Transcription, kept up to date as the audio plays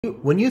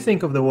When you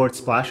think of the word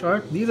splash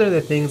art, these are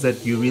the things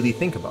that you really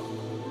think about.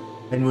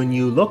 And when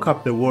you look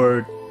up the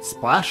word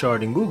splash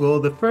art in Google,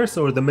 the first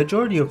or the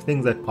majority of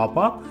things that pop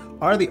up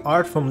are the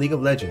art from League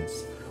of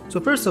Legends. So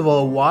first of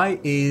all, why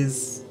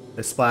is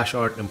a splash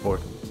art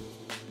important?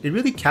 It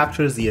really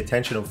captures the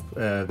attention of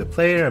the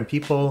player and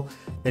people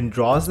and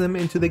draws them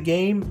into the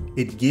game.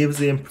 It gives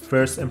the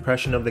first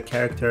impression of the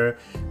character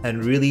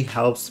and really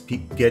helps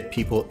get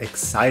people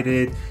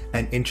excited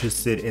and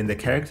interested in the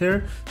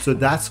character. So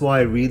that's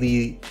why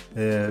really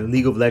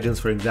League of Legends,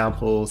 for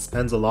example,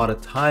 spends a lot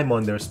of time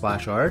on their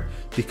splash art,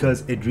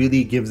 because it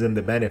really gives them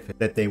the benefit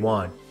that they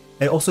want.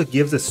 It also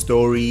gives a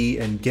story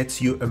and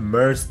gets you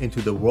immersed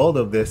into the world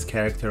of this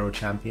character or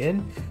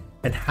champion.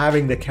 And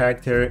having the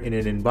character in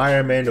an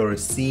environment or a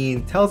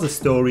scene tells a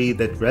story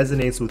that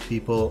resonates with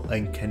people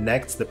and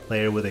connects the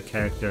player with a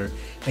character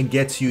and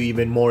gets you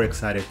even more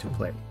excited to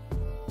play.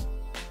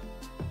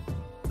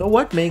 So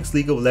what makes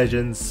League of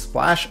Legends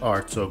splash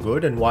art so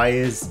good, and why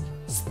is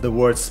the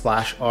word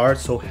splash art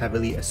so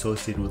heavily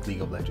associated with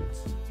League of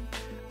Legends?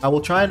 I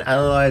will try and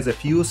analyze a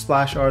few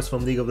splash arts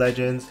from League of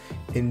Legends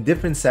in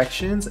different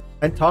sections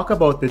and talk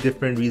about the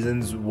different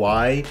reasons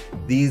why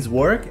these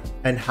work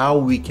and how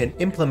we can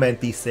implement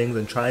these things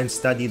and try and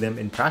study them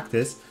in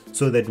practice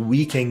so that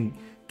we can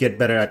get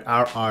better at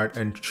our art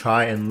and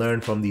try and learn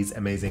from these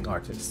amazing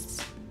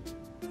artists.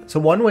 So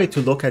one way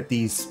to look at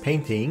these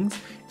paintings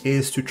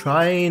is to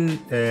try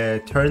and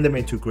turn them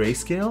into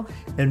grayscale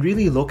and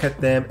really look at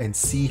them and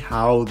see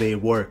how they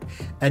work.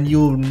 And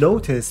you'll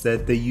notice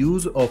that the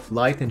use of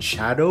light and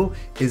shadow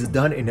is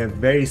done in a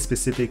very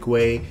specific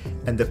way,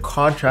 and the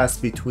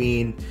contrast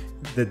between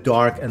the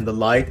dark and the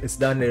light is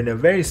done in a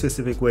very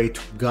specific way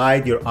to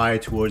guide your eye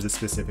towards a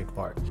specific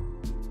part.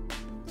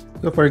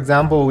 So for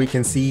example, we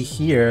can see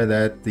here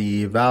that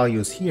the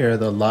values here,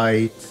 the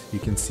light, you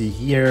can see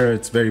here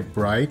it's very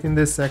bright in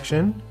this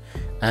section,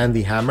 and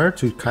the hammer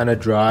to kind of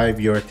drive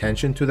your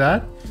attention to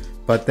that.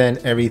 But then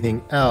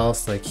everything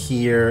else, like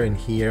here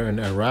and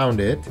around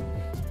it,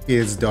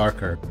 is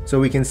darker. So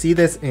we can see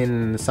this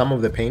in some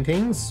of the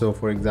paintings. So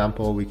for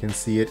example, we can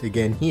see it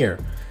again here.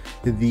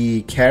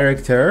 The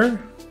character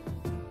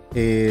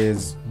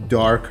is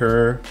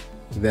darker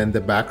than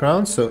the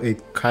background, so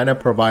it kind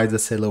of provides a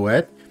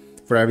silhouette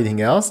for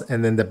everything else,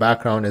 and then the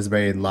background is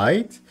very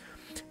light.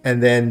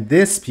 And then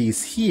this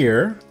piece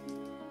here,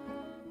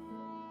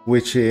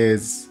 which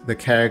is the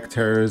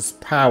character's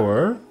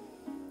power,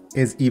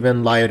 is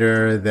even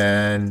lighter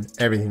than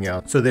everything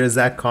else. So there's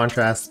that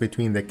contrast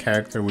between the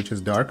character, which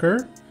is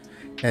darker,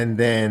 and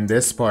then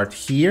this part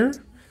here.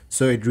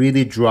 So it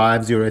really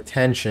drives your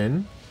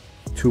attention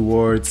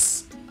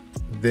towards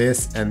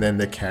this and then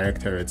the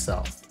character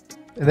itself.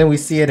 And then we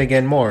see it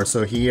again more.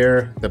 So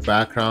here, the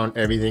background,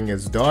 everything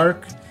is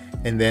dark,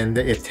 and then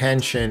the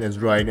attention is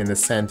right in the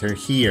center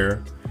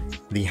here,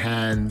 the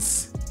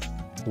hands,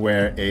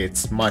 where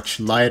it's much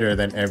lighter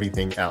than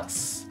everything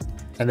else.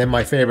 And then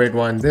my favorite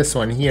one, this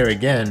one here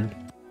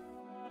again,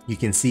 you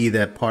can see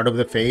that part of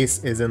the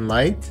face is in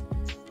light,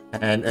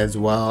 and as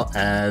well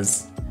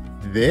as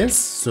this.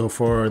 So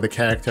for the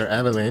character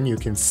Evelynn, you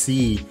can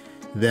see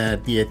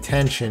that the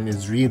attention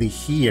is really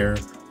here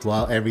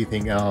while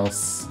everything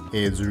else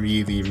is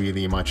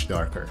really much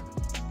darker.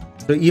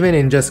 So even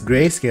in just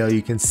grayscale,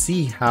 you can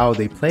see how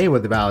they play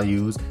with the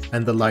values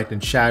and the light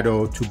and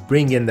shadow to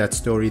bring in that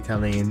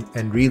storytelling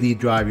and really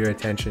drive your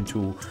attention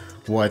to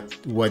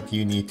what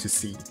you need to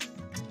see.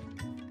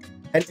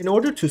 And in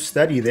order to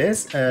study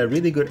this, a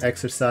really good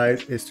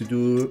exercise is to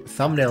do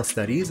thumbnail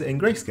studies in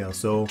grayscale.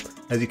 So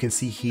as you can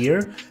see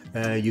here,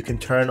 you can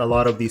turn a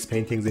lot of these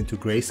paintings into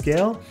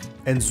grayscale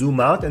and zoom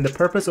out. And the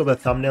purpose of a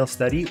thumbnail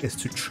study is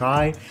to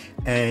try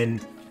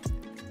and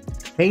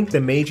paint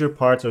the major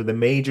parts or the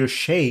major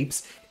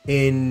shapes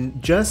in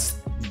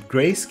just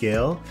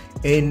grayscale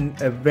in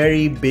a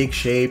very big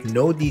shape,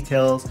 no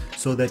details,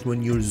 so that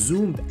when you're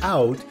zoomed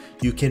out,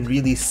 you can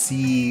really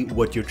see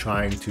what you're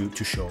trying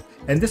to show.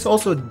 And this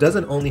also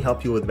doesn't only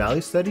help you with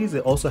value studies,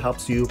 it also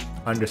helps you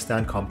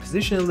understand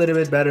composition a little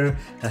bit better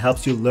and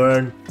helps you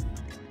learn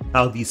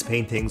how these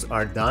paintings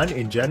are done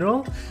in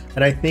general.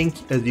 And I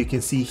think, as you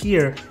can see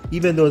here,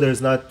 even though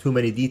there's not too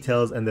many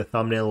details and the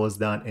thumbnail was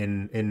done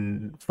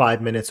in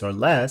 5 minutes or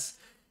less,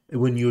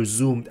 when you're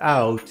zoomed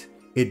out,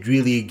 it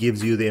really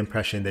gives you the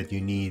impression that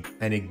you need,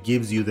 and it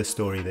gives you the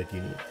story that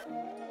you need.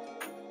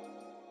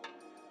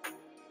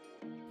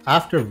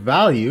 After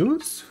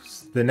values,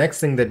 the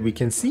next thing that we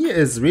can see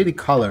is really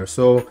color.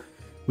 So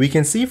we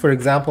can see, for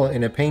example,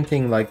 in a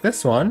painting like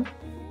this one,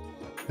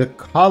 the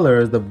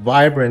colors, the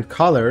vibrant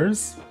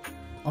colors,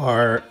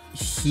 are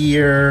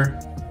here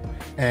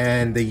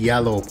and the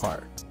yellow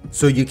part.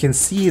 So you can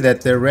see that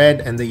the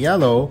red and the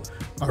yellow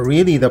are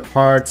really the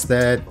parts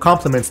that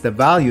complements the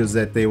values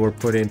that they were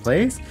put in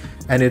place,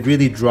 and it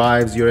really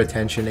drives your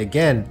attention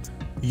again,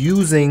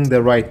 using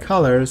the right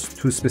colors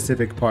to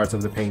specific parts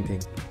of the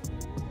painting.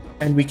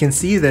 And we can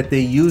see that they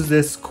use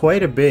this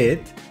quite a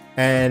bit,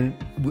 and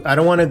I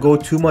don't want to go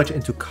too much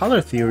into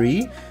color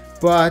theory,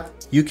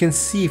 but you can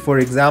see, for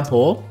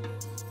example,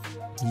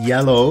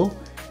 yellow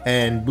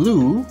and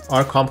blue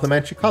are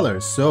complementary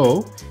colors.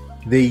 So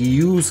they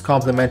use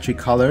complementary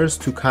colors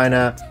to kind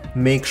of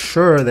make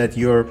sure that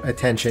your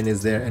attention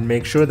is there and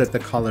make sure that the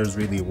colors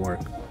really work.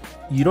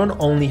 You don't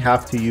only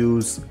have to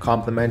use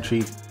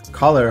complementary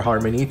color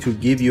harmony to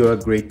give you a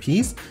great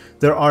piece.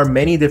 There are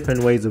many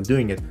different ways of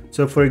doing it.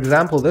 So for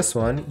example, this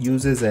one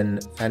uses an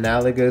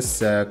analogous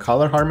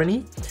color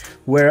harmony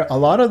where a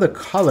lot of the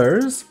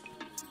colors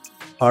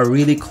are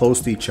really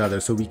close to each other.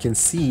 So we can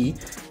see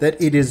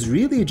that it is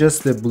really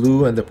just the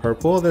blue and the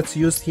purple that's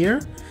used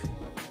here.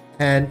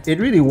 And it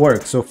really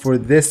works. So for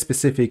this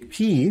specific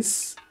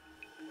piece,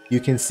 you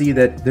can see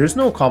that there's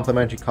no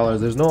complementary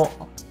colors, there's no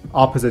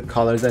opposite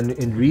colors, and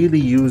it really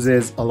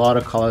uses a lot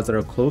of colors that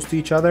are close to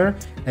each other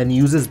and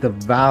uses the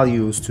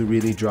values to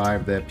really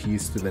drive the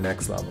piece to the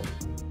next level.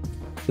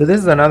 So this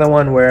is another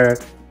one where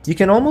you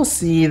can almost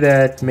see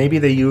that maybe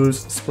they use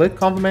split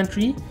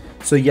complementary.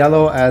 So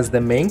yellow as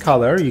the main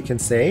color, you can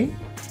say,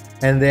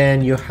 and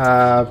then you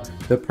have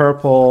the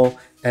purple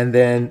and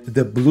then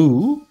the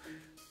blue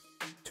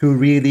to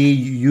really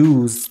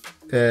use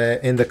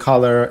in the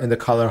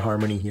color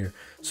harmony here.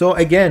 So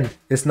again,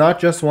 it's not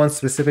just one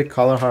specific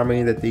color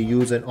harmony that they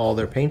use in all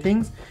their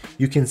paintings.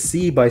 You can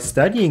see by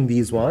studying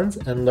these ones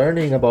and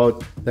learning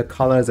about the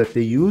colors that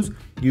they use,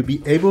 you'll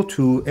be able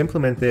to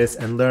implement this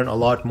and learn a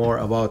lot more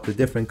about the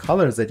different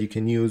colors that you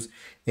can use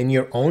in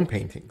your own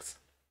paintings.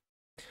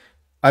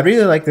 I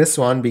really like this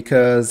one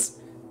because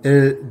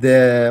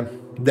the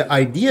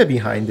idea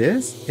behind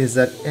this is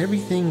that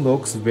everything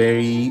looks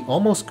very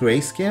almost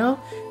grayscale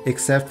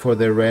except for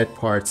the red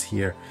parts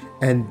here,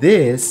 and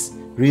this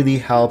really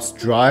helps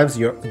drive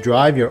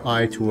your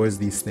eye towards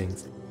these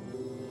things.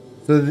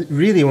 So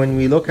really, when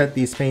we look at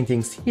these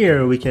paintings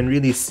here, we can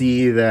really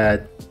see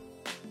that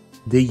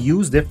they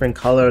use different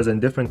colors and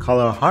different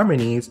color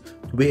harmonies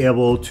to be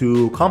able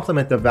to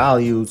complement the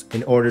values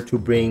in order to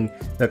bring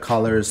the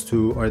colors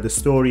to, or the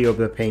story of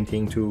the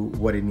painting to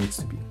what it needs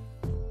to be.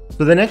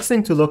 So the next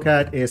thing to look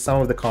at is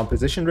some of the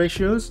composition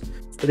ratios.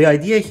 So the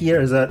idea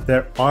here is that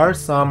there are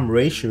some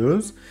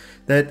ratios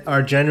that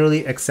are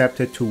generally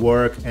accepted to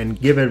work and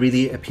give a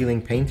really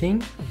appealing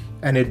painting,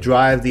 and it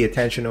drives the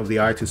attention of the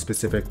eye to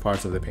specific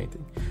parts of the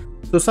painting.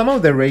 So some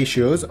of the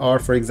ratios are,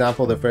 for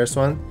example, the first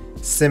one,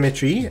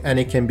 symmetry, and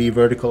it can be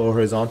vertical or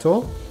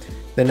horizontal.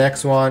 The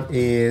next one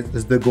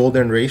is the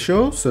golden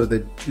ratio, so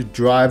that it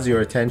drives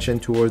your attention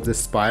towards the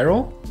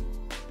spiral.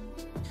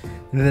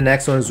 And then the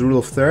next one is rule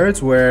of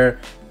thirds, where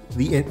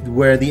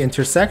the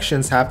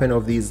intersections happen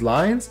of these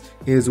lines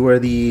is where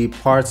the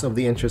parts of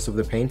the interest of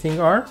the painting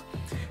are.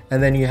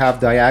 And then you have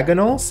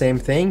diagonal, same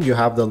thing, you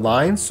have the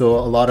lines, so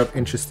a lot of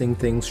interesting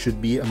things should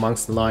be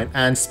amongst the line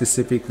and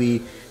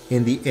specifically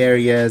in the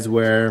areas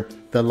where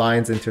the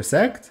lines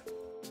intersect.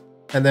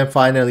 And then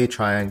finally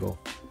triangle.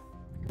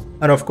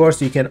 And of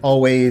course you can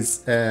always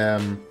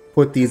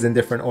put these in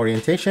different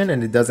orientation,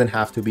 and it doesn't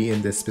have to be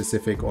in this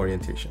specific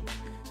orientation.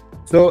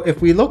 So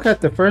if we look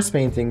at the first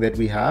painting that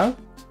we have,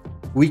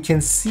 we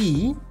can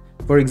see,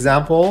 for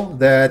example,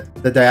 that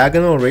the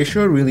diagonal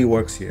ratio really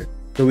works here.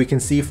 So we can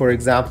see, for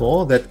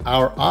example, that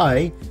our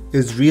eye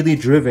is really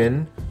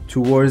driven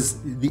towards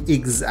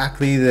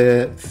exactly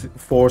the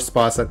 4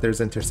 spots that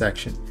there's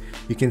intersection.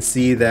 You can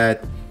see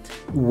that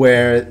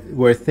where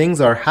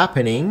things are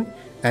happening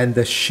and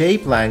the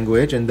shape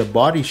language and the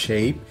body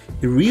shape,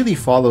 it really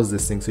follows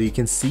this thing. So you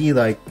can see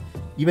like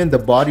even the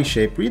body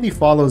shape really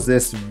follows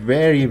this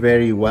very,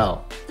 very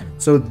well.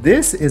 So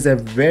this is a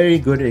very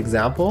good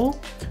example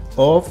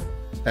of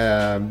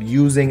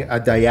using a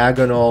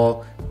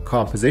diagonal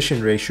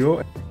composition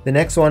ratio. The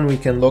next one we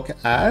can look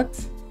at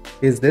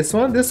is this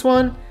one. This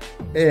one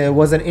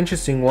was an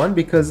interesting one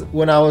because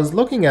when I was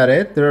looking at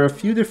it, there are a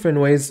few different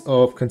ways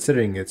of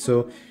considering it.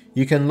 So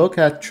you can look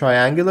at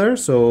triangular.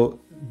 So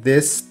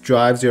this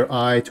drives your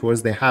eye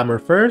towards the hammer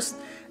first,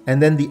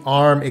 and then the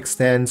arm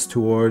extends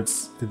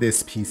towards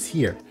this piece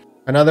here.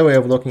 Another way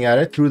of looking at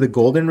it, through the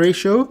golden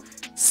ratio,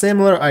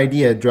 similar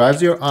idea,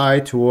 drives your eye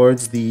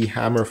towards the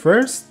hammer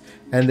first,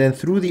 and then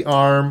through the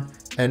arm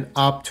and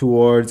up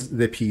towards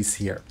the piece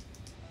here.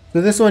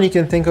 So this one you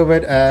can think of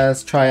it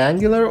as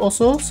triangular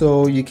also,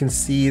 so you can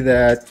see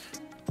that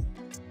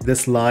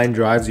this line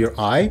drives your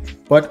eye.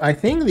 But I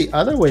think the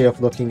other way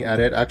of looking at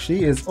it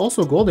actually is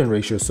also golden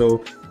ratio.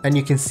 So, and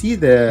you can see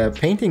the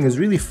painting is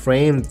really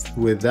framed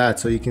with that.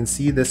 So you can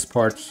see this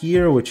part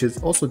here, which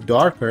is also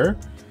darker.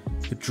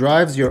 It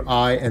drives your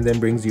eye and then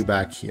brings you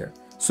back here.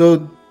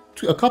 So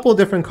a couple of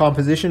different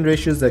composition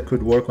ratios that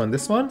could work on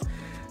this one.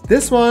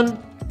 This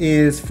one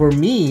is, for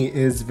me,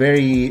 is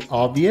very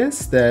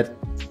obvious that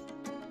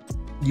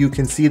you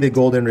can see the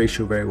golden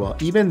ratio very well.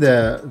 Even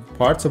the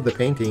parts of the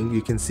painting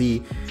you can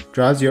see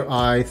drives your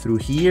eye through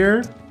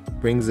here,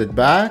 brings it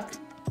back,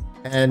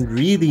 and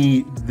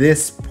really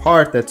this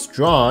part that's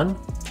drawn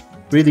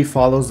really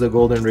follows the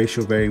golden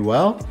ratio very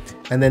well.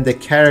 And then the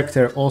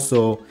character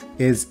also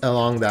is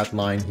along that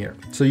line here.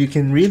 So you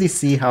can really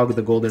see how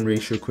the golden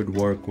ratio could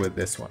work with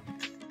this one.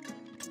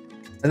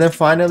 And then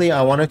finally,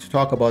 I wanted to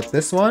talk about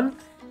this one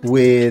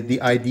with the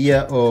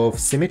idea of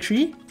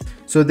symmetry.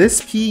 So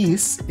this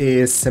piece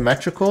is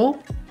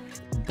symmetrical,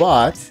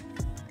 but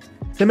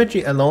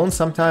symmetry alone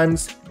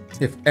sometimes,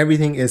 if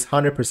everything is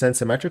 100%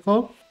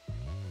 symmetrical,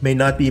 may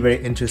not be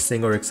very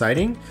interesting or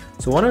exciting.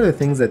 So one of the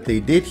things that they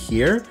did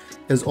here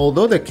is,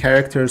 although the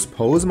character's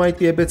pose might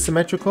be a bit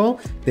symmetrical,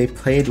 they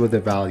played with the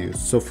values.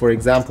 So for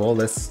example,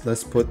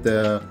 let's put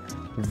the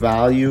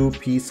value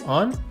piece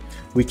on.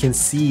 We can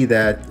see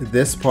that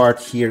this part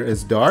here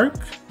is dark,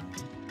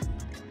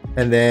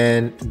 and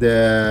then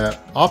the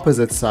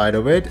opposite side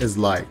of it is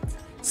light.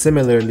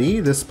 Similarly,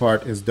 this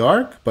part is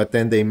dark, but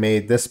then they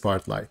made this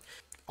part light.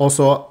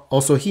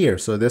 Also here,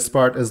 so this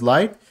part is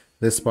light,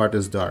 this part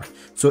is dark.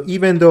 So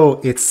even though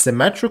it's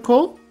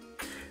symmetrical,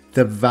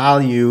 the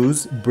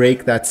values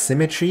break that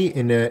symmetry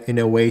in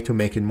a way to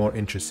make it more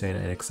interesting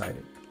and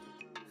exciting.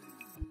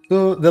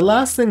 So the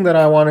last thing that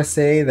I want to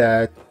say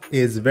that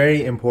is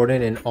very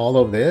important in all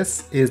of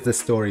this is the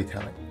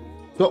storytelling.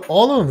 So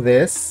all of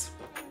this,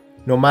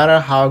 no matter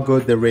how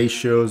good the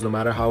ratios, no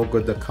matter how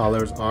good the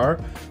colors are,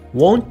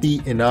 won't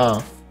be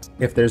enough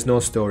if there's no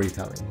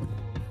storytelling.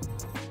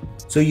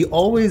 So you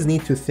always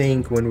need to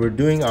think, when we're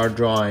doing our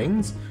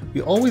drawings,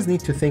 we always need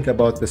to think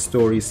about the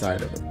story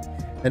side of it,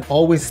 and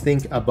always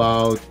think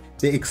about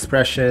the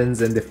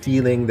expressions and the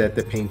feeling that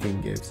the painting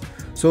gives.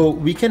 So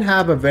we can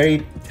have a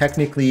very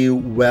technically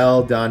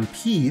well done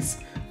piece,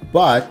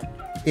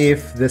 but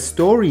if the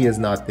story is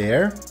not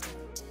there,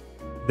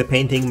 the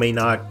painting may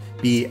not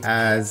be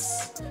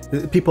as,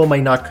 people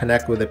might not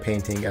connect with the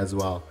painting as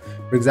well.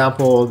 For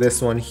example, this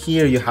one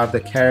here, you have the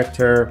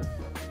character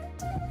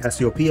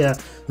Cassiopeia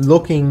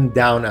looking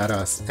down at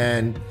us,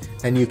 and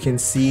you can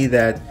see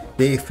that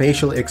the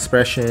facial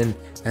expression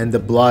and the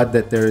blood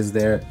that there is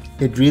there,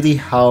 it really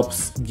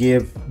helps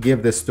give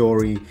the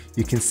story.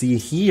 You can see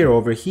here,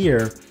 over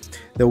here,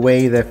 the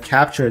way they've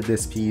captured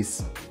this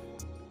piece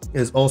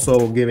is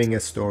also giving a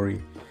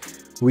story.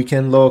 We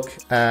can look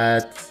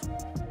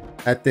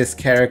at this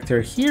character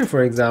here,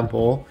 for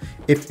example.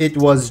 If it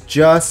was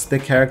just the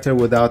character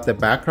without the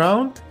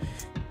background,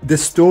 the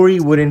story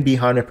wouldn't be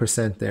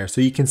 100% there. So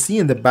you can see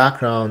in the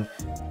background,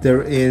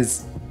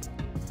 there's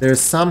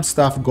some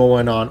stuff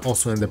going on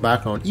also in the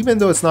background. Even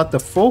though it's not the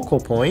focal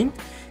point,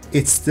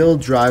 it still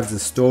drives the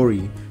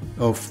story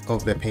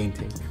of the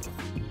painting.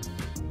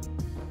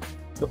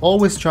 So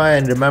always try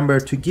and remember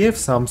to give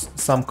some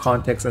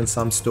context and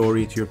some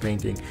story to your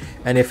painting.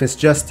 And if it's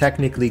just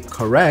technically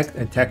correct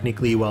and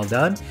technically well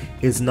done,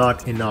 is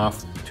not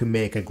enough to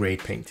make a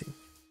great painting.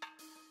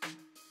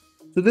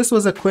 So this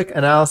was a quick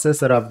analysis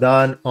that I've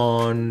done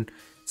on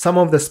some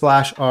of the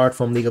splash art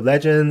from League of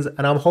Legends,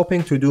 and I'm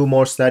hoping to do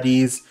more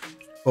studies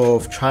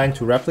of trying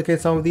to replicate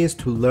some of these,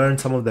 to learn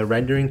some of the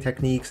rendering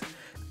techniques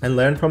and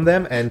learn from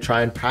them and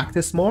try and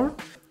practice more.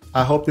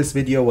 I hope this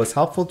video was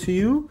helpful to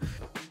you.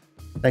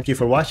 Thank you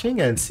for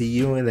watching, and see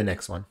you in the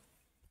next one.